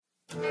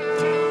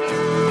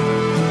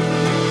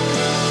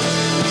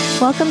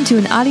Welcome to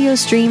an audio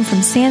stream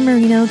from San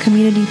Marino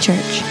Community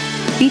Church,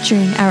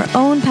 featuring our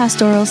own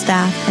pastoral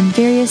staff and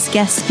various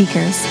guest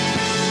speakers.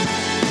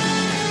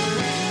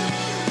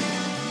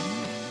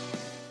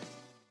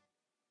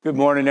 Good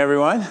morning,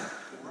 everyone.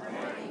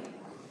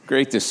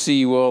 Great to see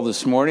you all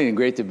this morning, and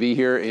great to be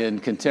here in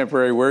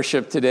contemporary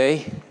worship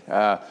today.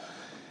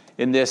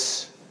 In the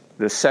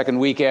second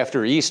week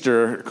after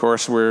Easter, of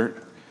course, we're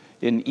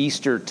in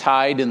Easter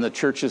tide in the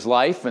church's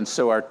life, and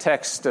so our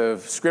text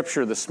of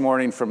Scripture this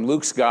morning from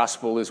Luke's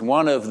Gospel is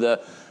one of the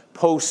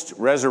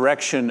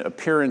post-resurrection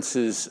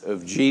appearances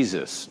of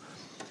Jesus.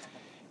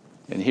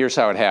 And here's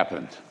how it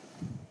happened.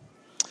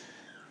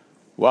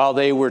 While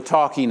they were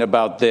talking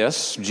about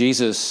this,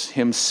 Jesus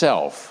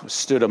himself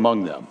stood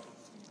among them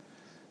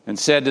and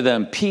said to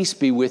them, "Peace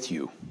be with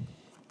you."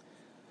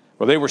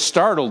 Well, they were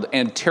startled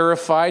and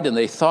terrified, and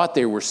they thought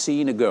they were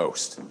seeing a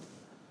ghost.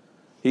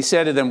 He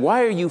said to them,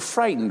 "Why are you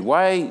frightened?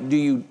 Why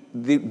do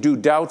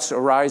doubts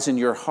arise in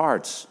your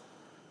hearts?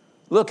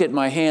 Look at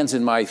my hands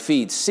and my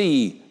feet.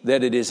 See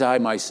that it is I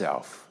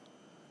myself.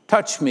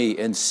 Touch me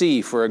and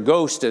see, for a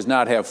ghost does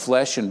not have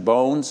flesh and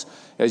bones,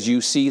 as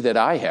you see that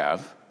I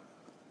have."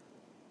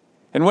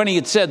 And when he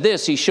had said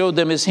this, he showed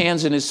them his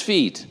hands and his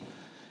feet.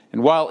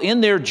 And while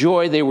in their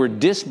joy they were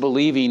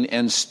disbelieving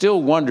and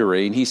still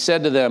wondering, he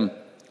said to them,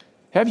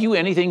 "Have you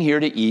anything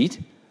here to eat?"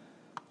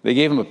 They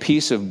gave him a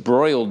piece of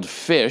broiled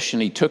fish,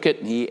 and he took it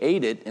and he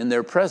ate it in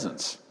their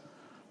presence.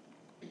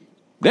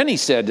 Then he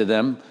said to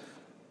them,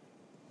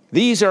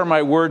 "These are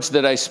my words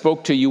that I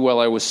spoke to you while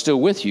I was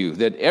still with you,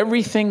 that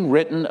everything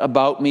written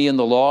about me in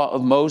the law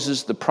of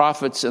Moses, the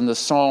prophets, and the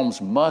Psalms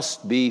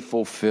must be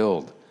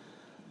fulfilled."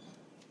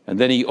 And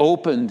then he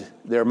opened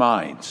their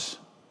minds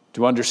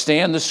to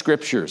understand the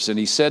Scriptures, and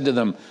he said to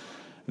them,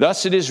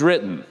 "Thus it is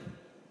written,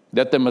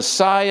 that the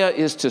Messiah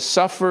is to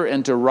suffer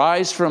and to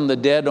rise from the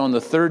dead on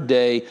the third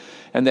day,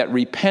 and that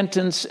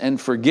repentance and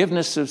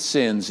forgiveness of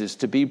sins is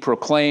to be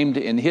proclaimed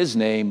in his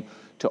name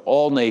to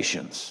all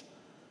nations,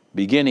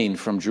 beginning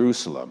from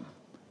Jerusalem.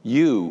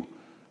 You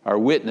are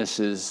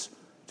witnesses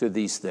to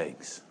these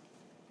things."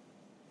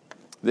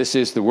 This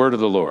is the word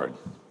of the Lord.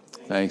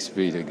 Thanks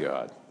be to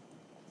God.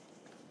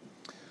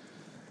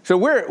 So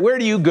where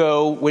do you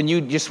go when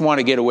you just want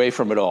to get away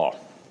from it all?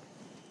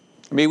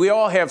 I mean, we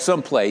all have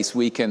some place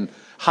we can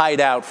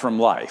hide out from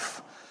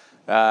life.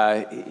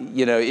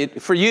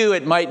 For you,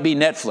 it might be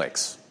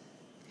Netflix.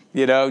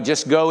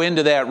 Just go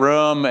into that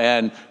room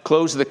and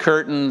close the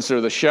curtains or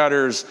the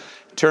shutters,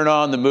 turn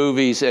on the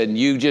movies, and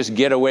you just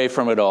get away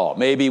from it all.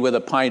 Maybe with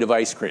a pint of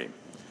ice cream.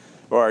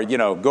 Or,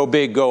 go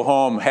big, go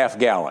home, half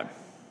gallon.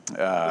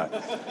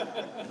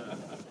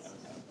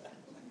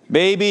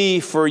 Maybe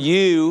for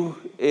you,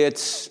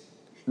 it's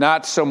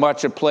not so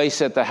much a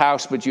place at the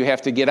house, but you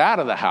have to get out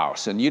of the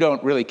house, and you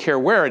don't really care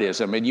where it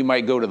is. I mean, you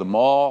might go to the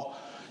mall,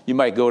 you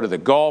might go to the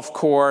golf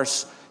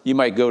course, you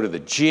might go to the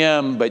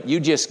gym, but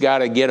you just got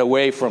to get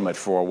away from it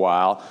for a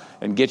while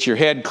and get your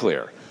head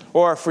clear.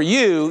 Or for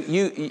you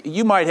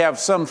might have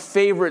some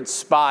favorite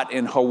spot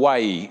in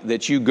Hawaii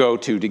that you go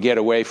to get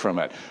away from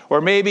it.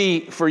 Or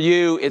maybe for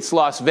you, it's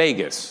Las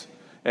Vegas,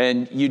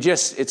 and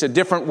it's a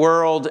different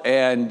world,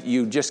 and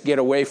you just get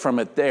away from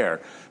it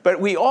there. But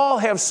we all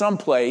have some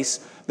place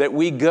that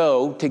we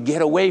go to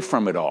get away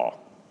from it all.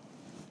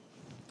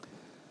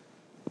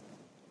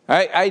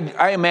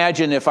 I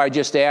imagine if I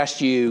just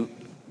asked you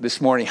this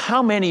morning,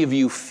 how many of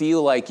you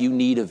feel like you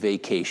need a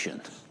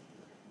vacation?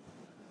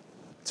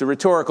 It's a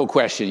rhetorical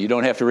question. You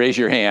don't have to raise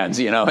your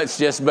hands,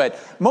 but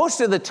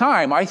most of the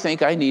time, I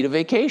think I need a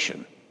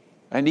vacation.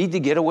 I need to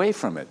get away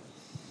from it.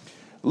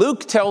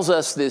 Luke tells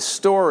us this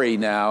story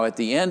now at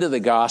the end of the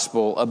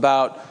gospel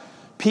about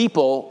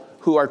people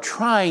who are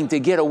trying to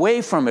get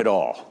away from it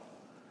all.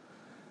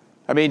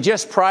 I mean,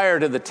 just prior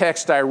to the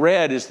text I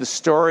read is the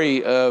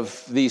story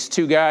of these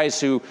two guys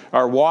who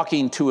are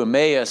walking to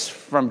Emmaus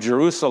from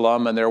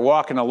Jerusalem, and they're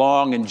walking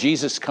along, and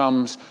Jesus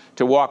comes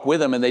to walk with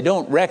them, and they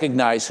don't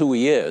recognize who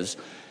he is.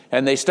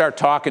 And they start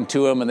talking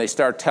to him, and they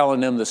start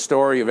telling him the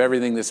story of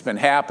everything that's been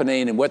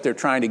happening and what they're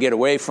trying to get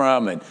away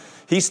from. And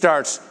he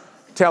starts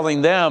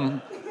telling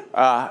them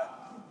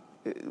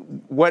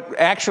what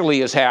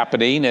actually is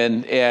happening,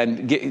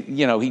 and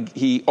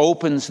he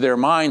opens their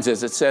minds,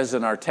 as it says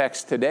in our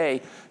text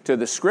today, to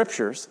the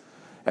Scriptures,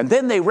 and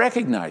then they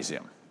recognize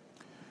him.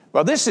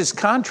 Well, this is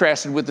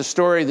contrasted with the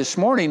story this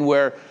morning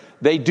where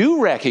they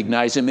do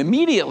recognize him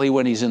immediately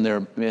when he's in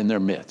their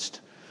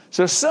midst.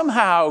 So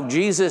somehow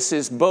Jesus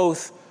is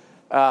both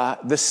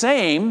the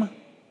same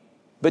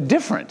but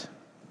different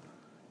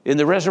in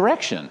the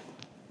resurrection.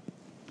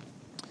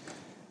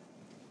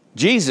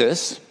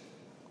 Jesus,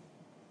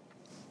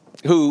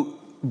 who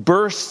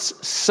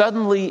bursts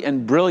suddenly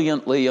and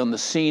brilliantly on the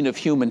scene of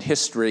human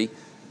history.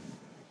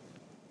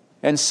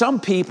 And some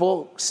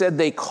people said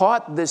they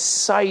caught this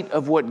sight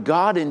of what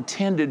God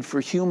intended for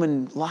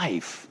human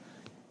life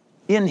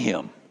in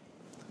him.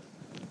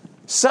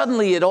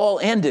 Suddenly it all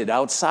ended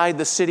outside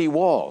the city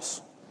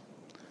walls.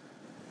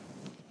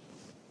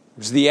 It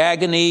was the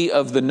agony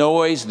of the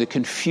noise, the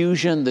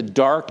confusion, the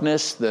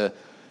darkness, the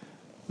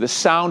the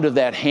sound of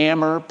that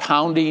hammer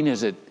pounding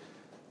as it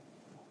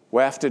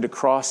wafted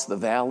across the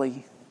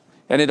valley,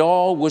 and it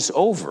all was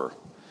over.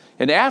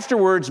 And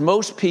afterwards,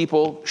 most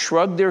people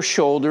shrugged their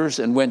shoulders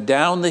and went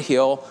down the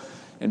hill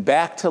and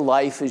back to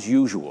life as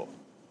usual.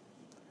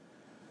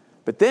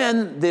 But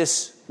then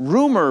this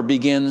rumor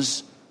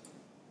begins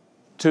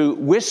to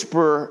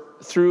whisper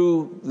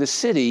through the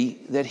city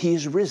that he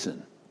is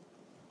risen.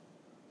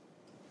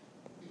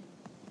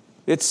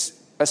 It's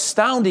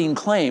astounding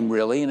claim,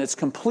 really, and it's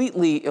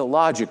completely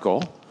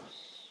illogical.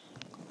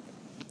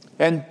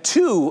 And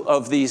two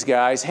of these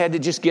guys had to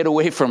just get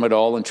away from it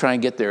all and try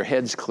and get their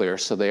heads clear,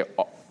 so they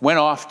went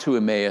off to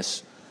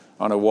Emmaus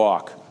on a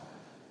walk.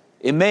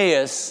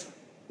 Emmaus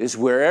is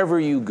wherever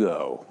you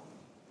go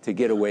to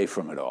get away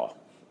from it all.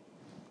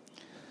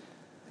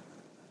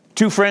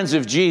 Two friends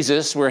of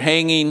Jesus were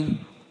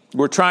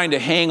trying to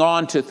hang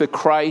on to the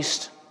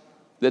Christ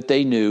that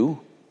they knew,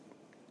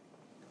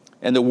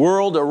 and the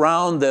world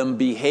around them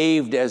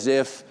behaved as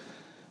if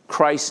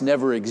Christ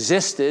never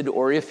existed,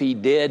 or if he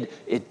did,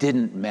 it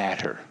didn't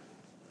matter.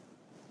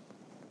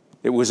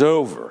 It was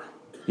over.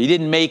 He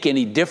didn't make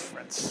any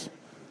difference.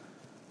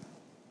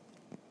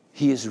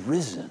 He is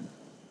risen.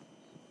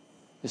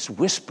 This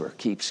whisper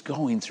keeps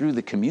going through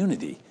the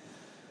community.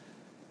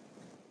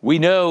 We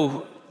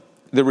know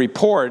the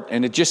report,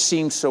 and it just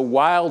seems so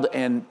wild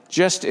and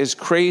just as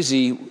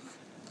crazy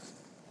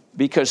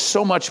because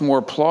so much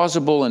more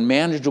plausible and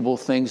manageable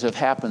things have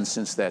happened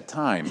since that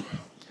time.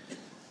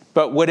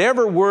 But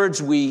whatever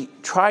words we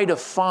try to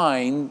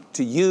find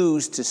to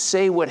use to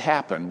say what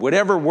happened,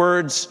 whatever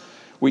words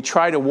we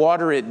try to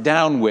water it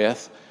down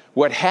with,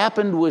 what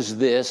happened was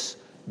this: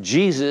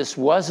 Jesus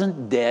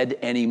wasn't dead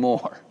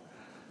anymore.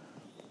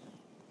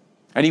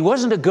 And he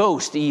wasn't a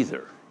ghost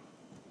either.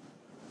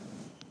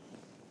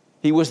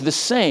 He was the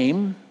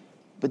same,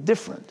 but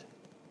different.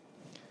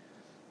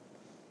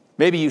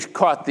 Maybe you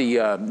caught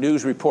the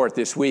news report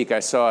this week. I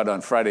saw it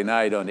on Friday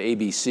night on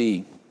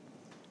ABC.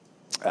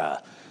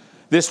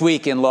 This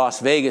week in Las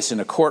Vegas, in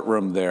a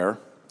courtroom there,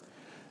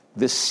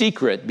 the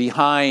secret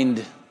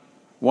behind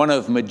one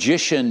of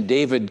magician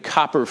David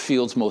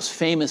Copperfield's most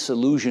famous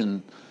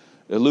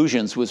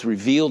illusions was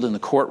revealed in the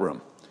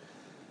courtroom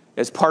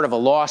as part of a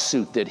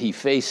lawsuit that he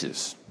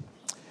faces.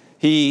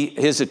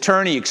 His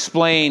attorney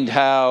explained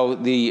how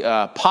the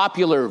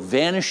popular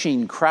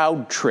vanishing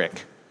crowd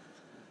trick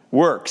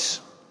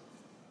works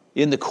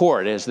in the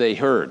court, as they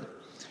heard.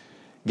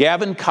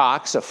 Gavin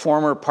Cox, a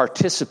former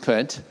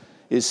participant,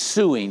 is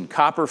suing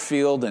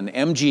Copperfield and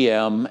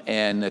MGM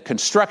and a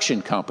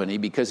construction company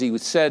because he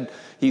said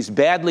he's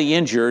badly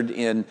injured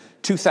in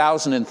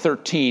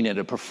 2013 at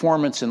a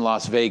performance in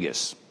Las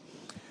Vegas.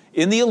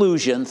 In the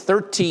illusion,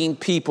 13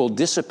 people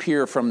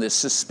disappear from this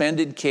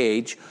suspended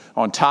cage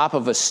on top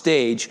of a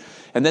stage,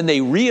 and then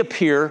they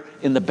reappear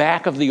in the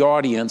back of the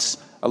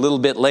audience a little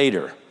bit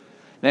later.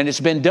 And it's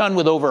been done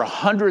with over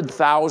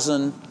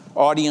 100,000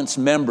 audience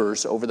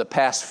members over the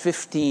past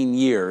 15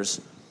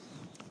 years.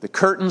 The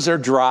curtains are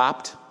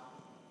dropped.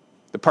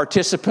 The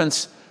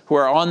participants who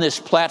are on this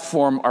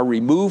platform are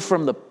removed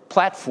from the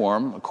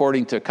platform,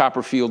 according to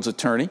Copperfield's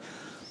attorney.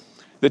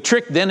 The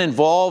trick then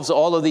involves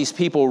all of these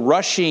people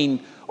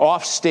rushing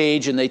off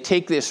stage, and they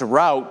take this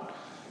route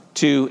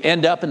to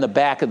end up in the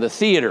back of the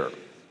theater.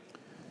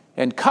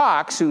 And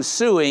Cox, who's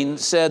suing,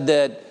 said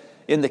that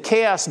in the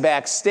chaos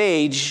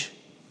backstage,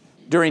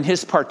 during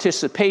his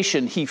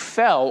participation, he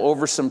fell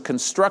over some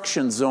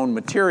construction zone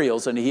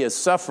materials, and he has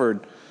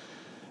suffered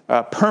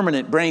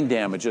permanent brain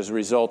damage as a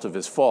result of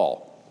his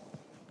fall.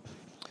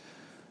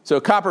 So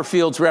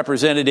Copperfield's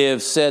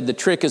representative said the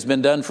trick has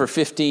been done for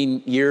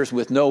 15 years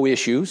with no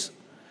issues.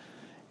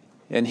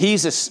 And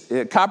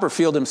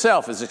Copperfield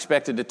himself is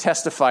expected to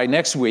testify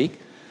next week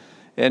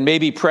and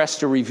maybe pressed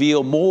to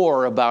reveal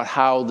more about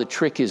how the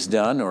trick is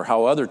done or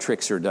how other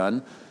tricks are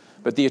done.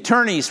 But the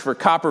attorneys for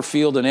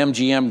Copperfield and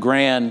MGM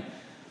Grand,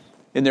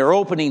 in their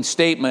opening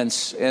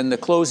statements and the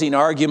closing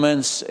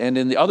arguments and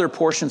in the other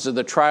portions of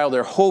the trial,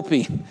 they're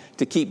hoping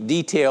to keep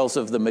details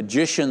of the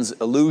magician's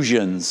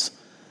illusions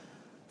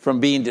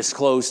from being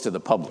disclosed to the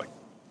public.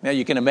 Now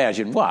you can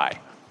imagine why.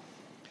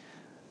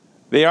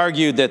 They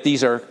argued that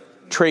these are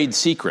trade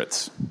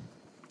secrets.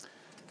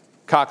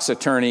 Cox's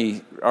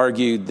attorney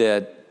argued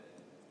that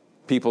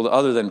people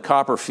other than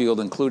Copperfield,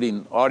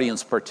 including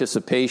audience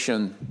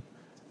participation,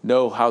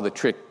 know how the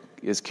trick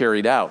is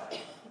carried out.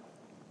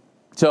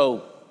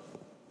 So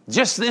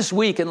just this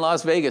week in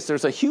Las Vegas,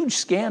 there's a huge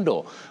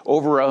scandal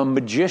over a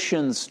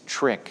magician's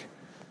trick.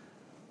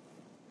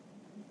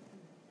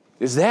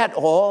 Is that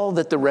all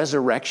that the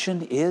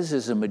resurrection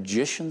is a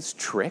magician's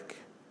trick?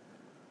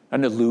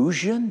 An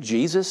illusion?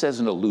 Jesus as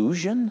an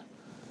illusion?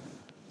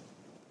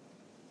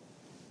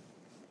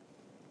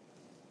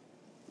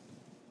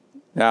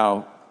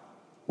 Now,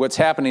 what's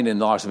happening in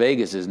Las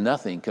Vegas is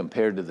nothing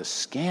compared to the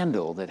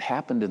scandal that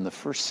happened in the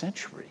first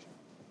century.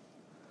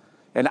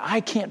 And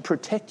I can't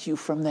protect you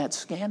from that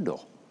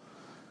scandal.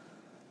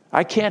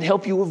 I can't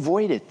help you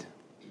avoid it.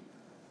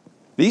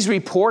 These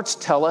reports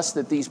tell us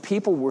that these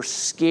people were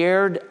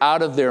scared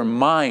out of their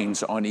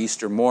minds on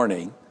Easter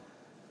morning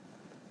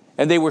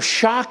And they were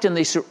shocked and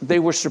they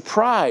were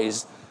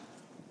surprised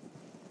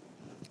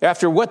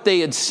after what they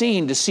had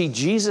seen to see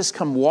Jesus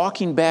come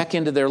walking back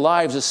into their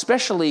lives,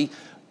 especially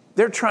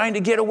they're trying to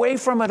get away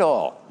from it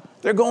all.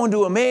 They're going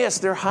to Emmaus.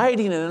 They're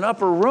hiding in an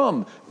upper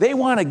room. They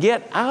want to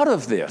get out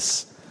of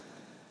this.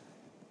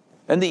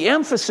 And the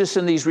emphasis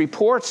in these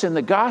reports in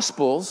the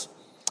Gospels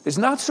is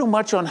not so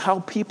much on how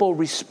people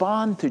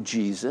respond to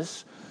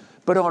Jesus,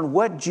 but on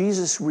what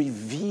Jesus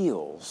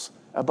reveals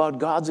about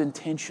God's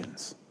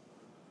intentions.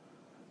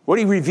 What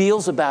he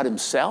reveals about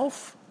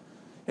himself,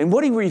 and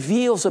what he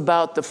reveals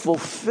about the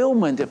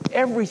fulfillment of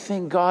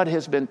everything God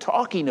has been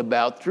talking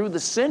about through the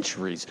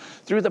centuries,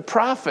 through the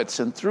prophets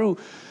and through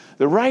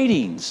the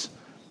writings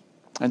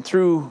and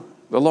through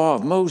the law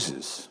of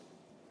Moses.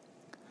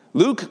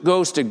 Luke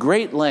goes to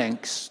great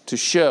lengths to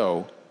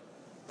show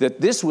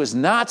that this was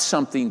not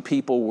something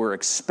people were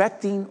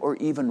expecting or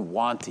even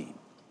wanting.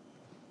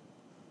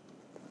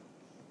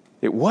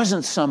 It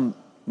wasn't some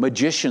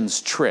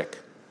magician's trick.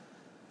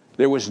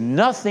 There was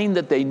nothing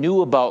that they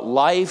knew about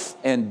life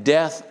and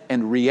death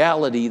and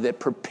reality that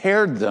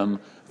prepared them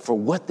for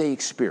what they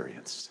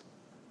experienced.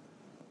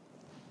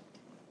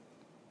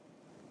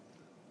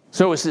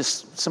 So is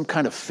this some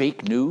kind of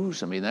fake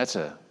news? I mean, that's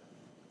a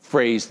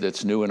phrase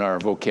that's new in our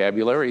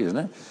vocabulary, isn't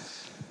it?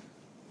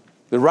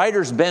 The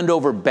writers bend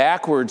over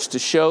backwards to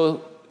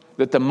show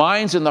that the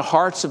minds and the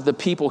hearts of the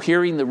people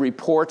hearing the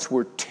reports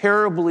were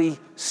terribly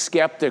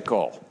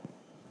skeptical.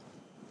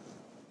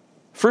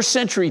 First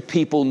century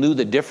people knew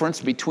the difference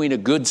between a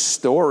good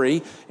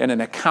story and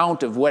an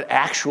account of what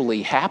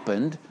actually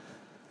happened.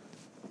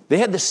 They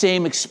had the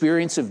same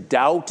experience of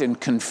doubt and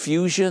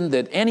confusion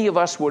that any of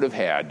us would have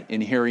had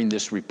in hearing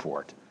this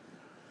report.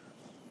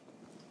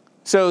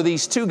 So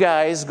these two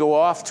guys go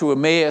off to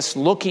Emmaus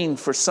looking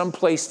for some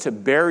place to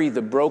bury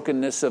the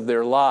brokenness of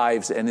their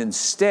lives, and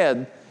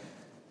instead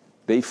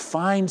they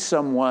find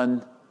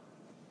someone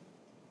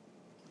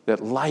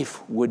that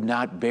life would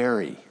not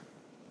bury.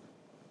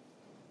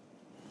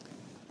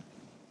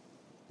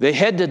 They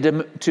head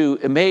to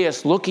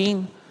Emmaus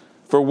looking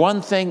for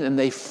one thing, and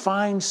they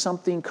find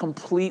something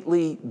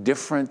completely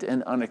different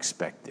and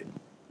unexpected.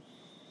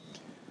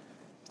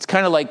 It's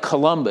kind of like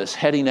Columbus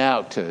heading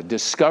out to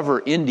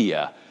discover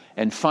India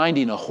and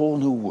finding a whole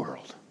new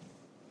world.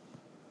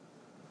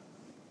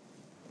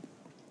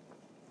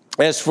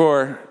 As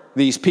for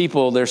these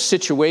people, their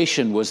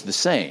situation was the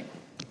same,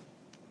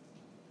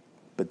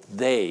 but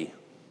they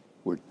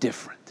were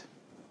different.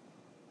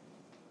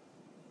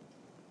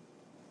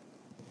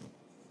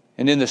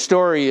 And in the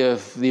story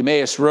of the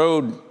Emmaus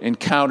Road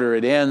encounter,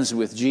 it ends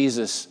with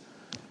Jesus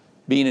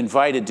being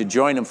invited to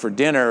join him for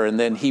dinner, and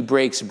then he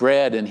breaks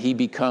bread and he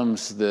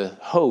becomes the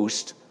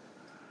host.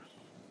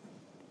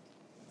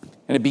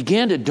 And it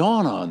began to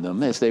dawn on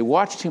them as they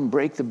watched him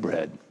break the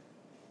bread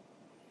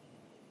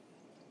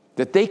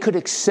that they could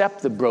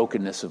accept the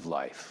brokenness of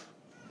life.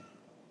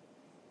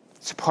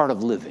 It's part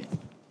of living.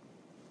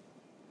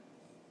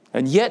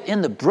 And yet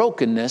in the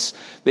brokenness,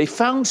 they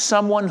found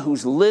someone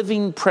whose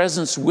living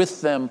presence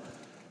with them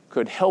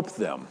could help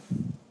them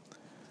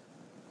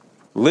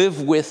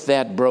live with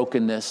that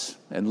brokenness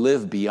and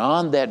live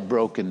beyond that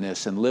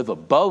brokenness and live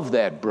above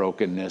that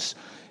brokenness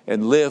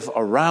and live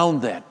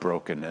around that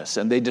brokenness.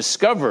 And they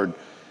discovered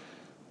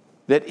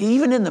that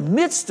even in the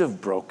midst of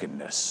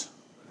brokenness,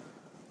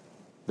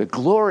 the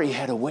glory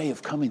had a way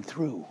of coming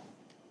through.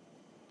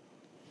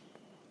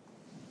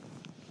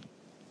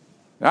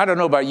 I don't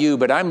know about you,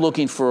 but I'm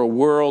looking for a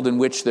world in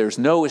which there's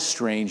no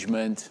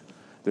estrangement,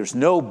 there's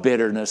no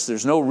bitterness,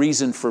 there's no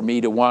reason for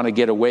me to want to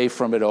get away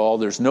from it all,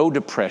 there's no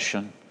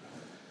depression.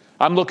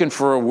 I'm looking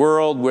for a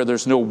world where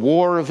there's no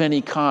war of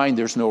any kind,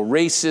 there's no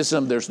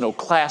racism, there's no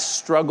class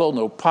struggle,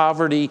 no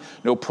poverty,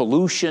 no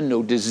pollution,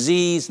 no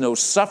disease, no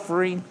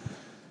suffering.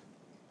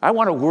 I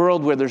want a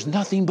world where there's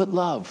nothing but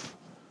love.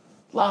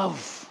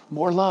 Love,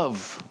 more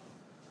love.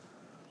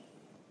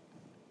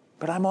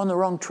 But I'm on the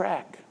wrong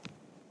track.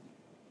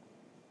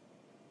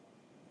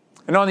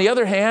 And on the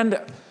other hand,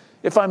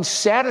 if I'm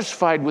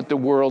satisfied with the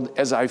world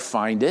as I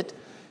find it,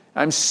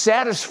 I'm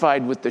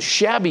satisfied with the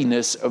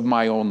shabbiness of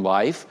my own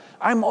life,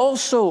 I'm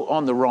also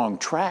on the wrong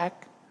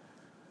track.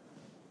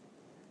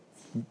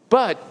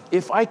 But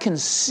if I can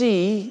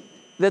see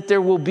that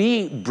there will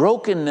be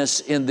brokenness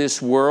in this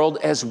world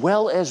as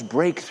well as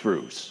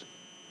breakthroughs,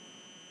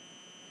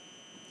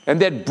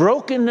 and that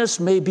brokenness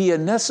may be a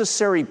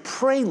necessary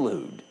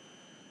prelude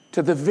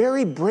to the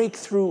very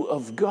breakthrough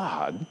of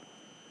God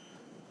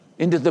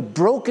into the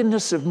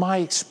brokenness of my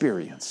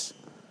experience,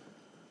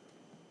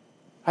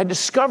 I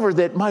discover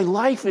that my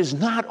life is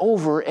not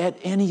over at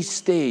any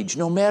stage.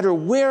 No matter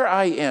where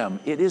I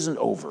am, it isn't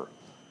over.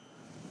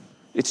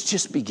 It's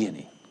just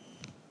beginning.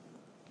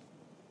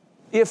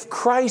 If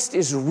Christ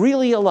is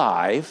really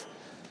alive,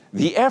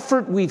 the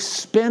effort we've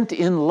spent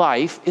in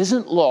life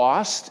isn't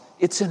lost,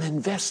 it's an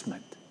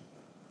investment.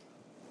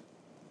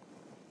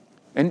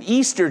 And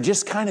Easter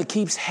just kind of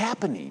keeps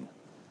happening.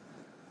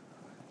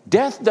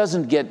 Death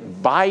doesn't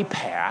get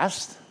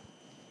bypassed,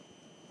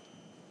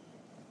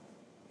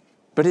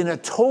 but But in a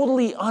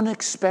totally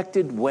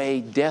unexpected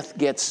way, death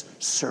gets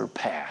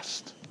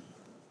surpassed.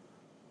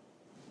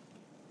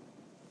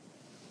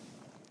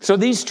 So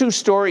these two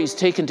stories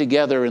taken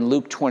together in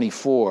Luke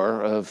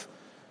 24 of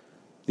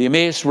the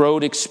Emmaus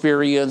Road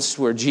experience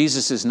where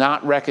Jesus is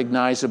not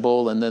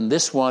recognizable, and then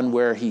this one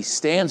where he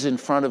stands in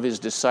front of his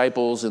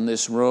disciples in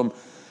this room,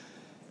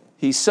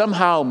 he's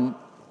somehow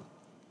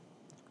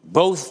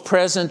both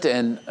present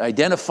and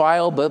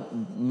identifiable, but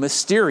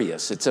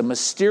mysterious. It's a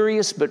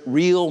mysterious but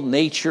real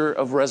nature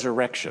of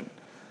resurrection.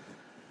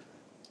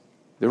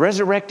 The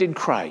resurrected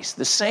Christ,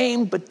 the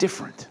same but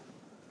different.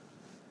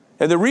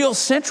 And the real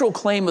central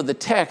claim of the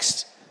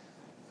text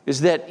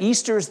is that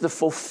Easter is the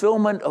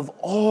fulfillment of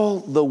all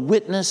the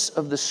witness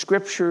of the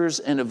Scriptures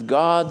and of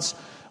God's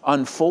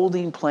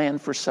unfolding plan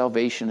for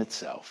salvation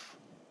itself.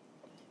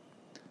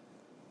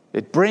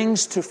 It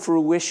brings to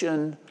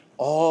fruition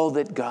all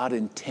that God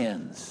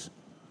intends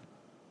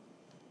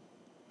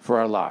for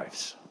our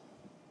lives.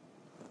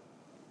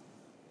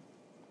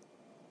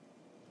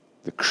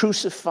 The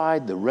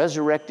crucified, the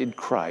resurrected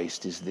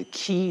Christ is the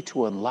key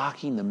to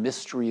unlocking the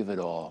mystery of it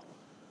all.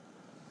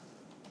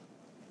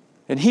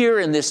 And here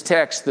in this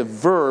text, the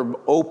verb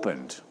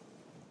opened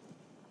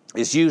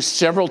is used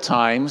several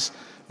times.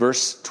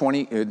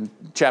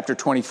 Chapter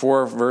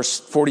 24,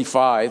 verse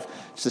 45.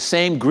 It's the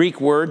same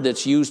Greek word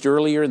that's used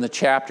earlier in the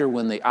chapter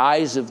when the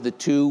eyes of the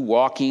two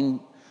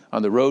walking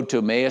on the road to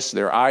Emmaus,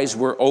 their eyes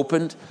were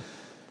opened.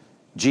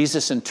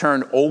 Jesus in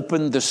turn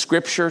opened the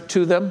Scripture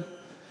to them.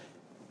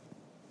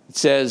 It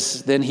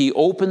says, then he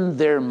opened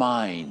their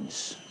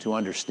minds to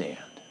understand.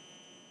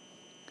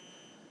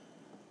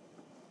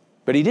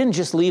 But he didn't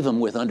just leave them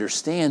with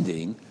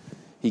understanding.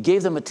 He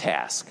gave them a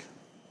task.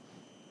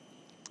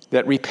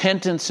 That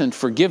repentance and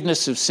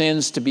forgiveness of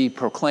sins to be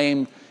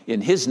proclaimed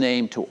in his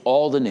name to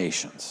all the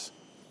nations.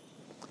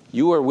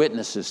 You are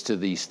witnesses to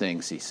these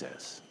things, he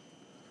says.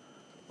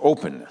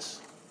 Openness.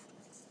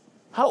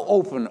 How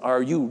open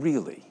are you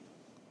really?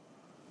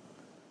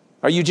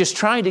 Are you just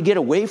trying to get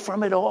away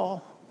from it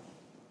all?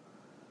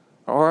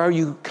 Or are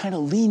you kind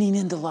of leaning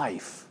into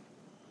life?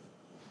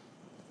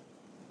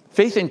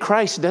 Faith in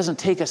Christ doesn't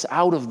take us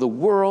out of the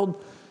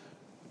world.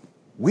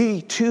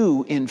 We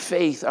too, in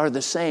faith, are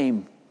the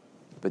same,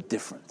 but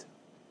different.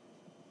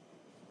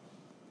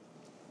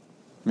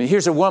 I mean,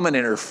 here's a woman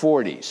in her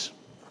 40s.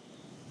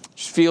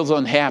 She feels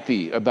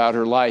unhappy about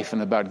her life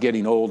and about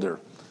getting older.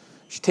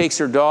 She takes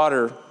her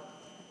daughter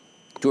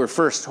to her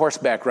first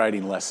horseback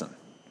riding lesson.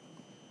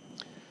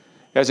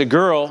 As a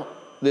girl,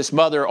 this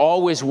mother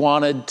always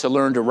wanted to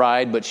learn to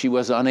ride, but she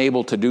was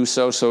unable to do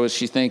so, so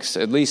she thinks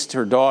at least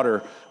her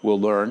daughter will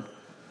learn.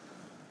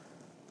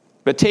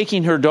 But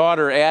taking her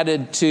daughter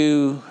added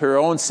to her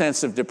own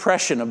sense of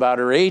depression about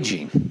her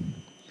aging.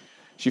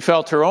 She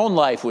felt her own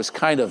life was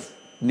kind of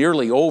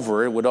nearly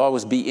over. It would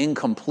always be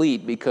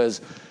incomplete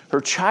because her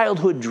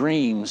childhood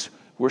dreams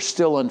were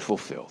still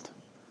unfulfilled.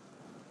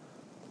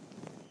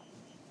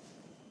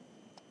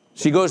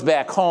 She goes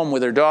back home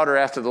with her daughter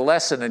after the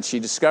lesson, and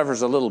she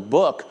discovers a little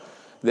book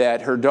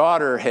that her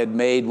daughter had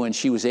made when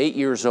she was 8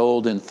 years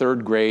old in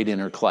third grade in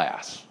her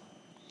class.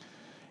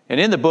 And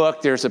in the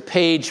book, there's a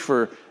page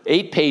for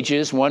 8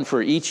 pages, one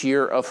for each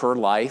year of her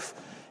life.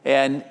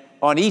 And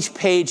on each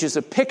page is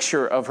a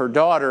picture of her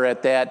daughter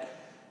at that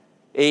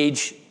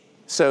age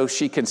so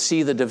she can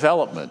see the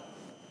development.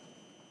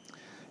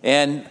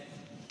 And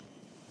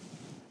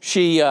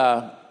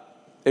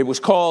it was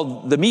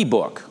called the Me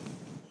Book.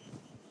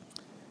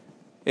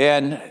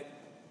 And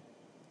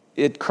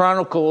it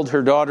chronicled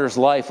her daughter's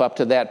life up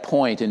to that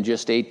point in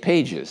just 8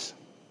 pages.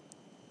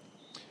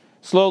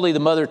 Slowly, the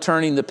mother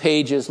turning the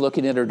pages,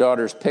 looking at her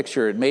daughter's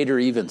picture, it made her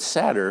even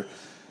sadder.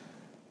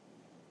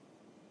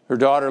 Her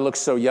daughter looked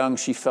so young,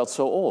 she felt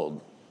so old.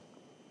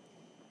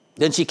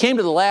 Then she came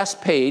to the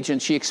last page,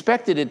 and she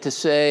expected it to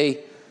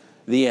say,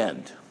 the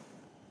end.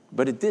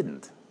 But it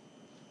didn't.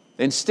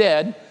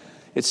 Instead,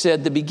 it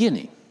said the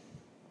beginning.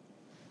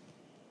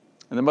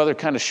 And the mother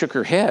kind of shook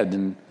her head,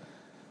 and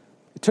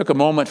it took a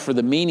moment for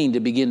the meaning to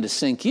begin to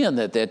sink in,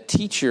 that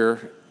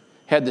teacher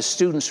had the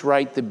students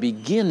write the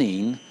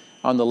beginning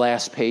on the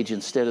last page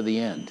instead of the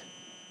end.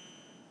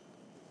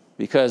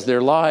 Because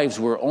their lives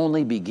were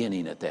only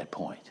beginning at that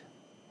point.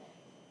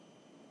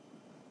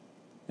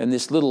 And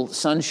this little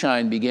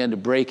sunshine began to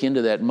break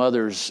into that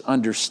mother's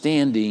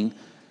understanding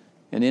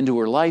and into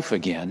her life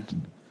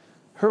again.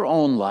 Her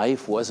own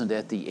life wasn't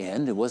at the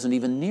end. It wasn't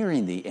even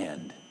nearing the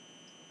end.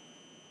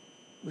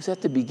 It was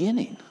at the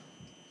beginning.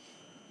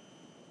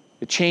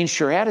 It changed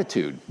her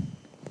attitude.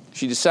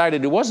 She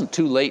decided it wasn't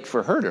too late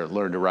for her to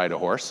learn to ride a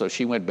horse, so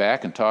she went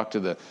back and talked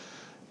to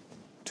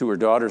her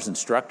daughter's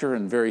instructor,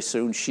 and very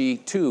soon she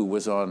too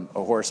was on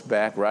a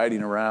horseback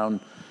riding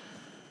around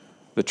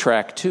the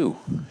track too.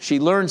 She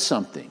learned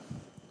something.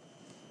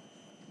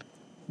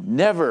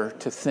 Never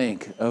to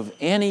think of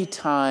any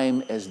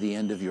time as the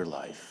end of your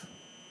life.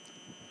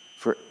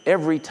 For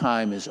every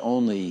time is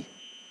only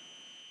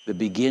the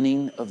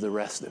beginning of the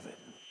rest of it.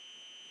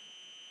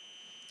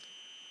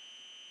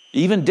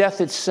 Even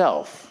death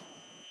itself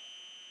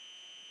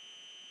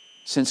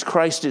since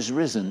Christ is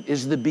risen,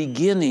 is the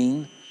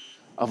beginning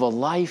of a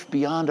life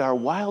beyond our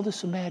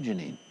wildest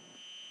imagining.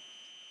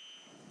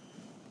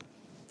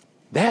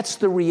 That's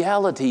the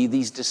reality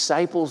these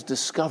disciples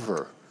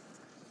discover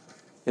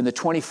in the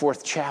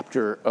 24th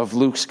chapter of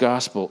Luke's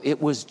gospel.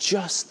 It was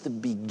just the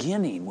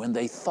beginning when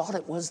they thought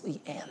it was the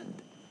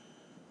end.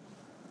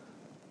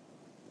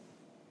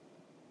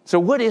 So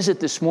what is it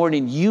this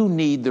morning you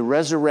need the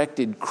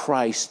resurrected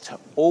Christ to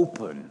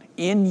open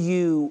in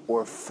you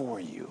or for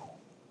you?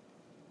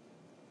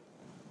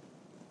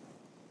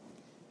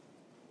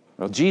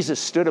 Well, Jesus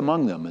stood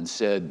among them and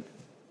said,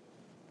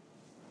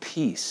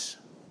 "Peace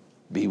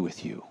be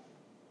with you.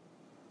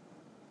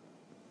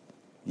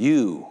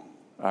 You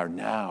are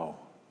now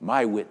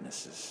my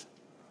witnesses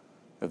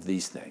of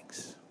these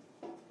things."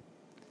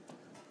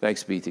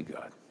 Thanks be to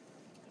God.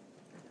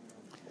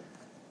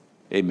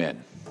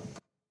 Amen.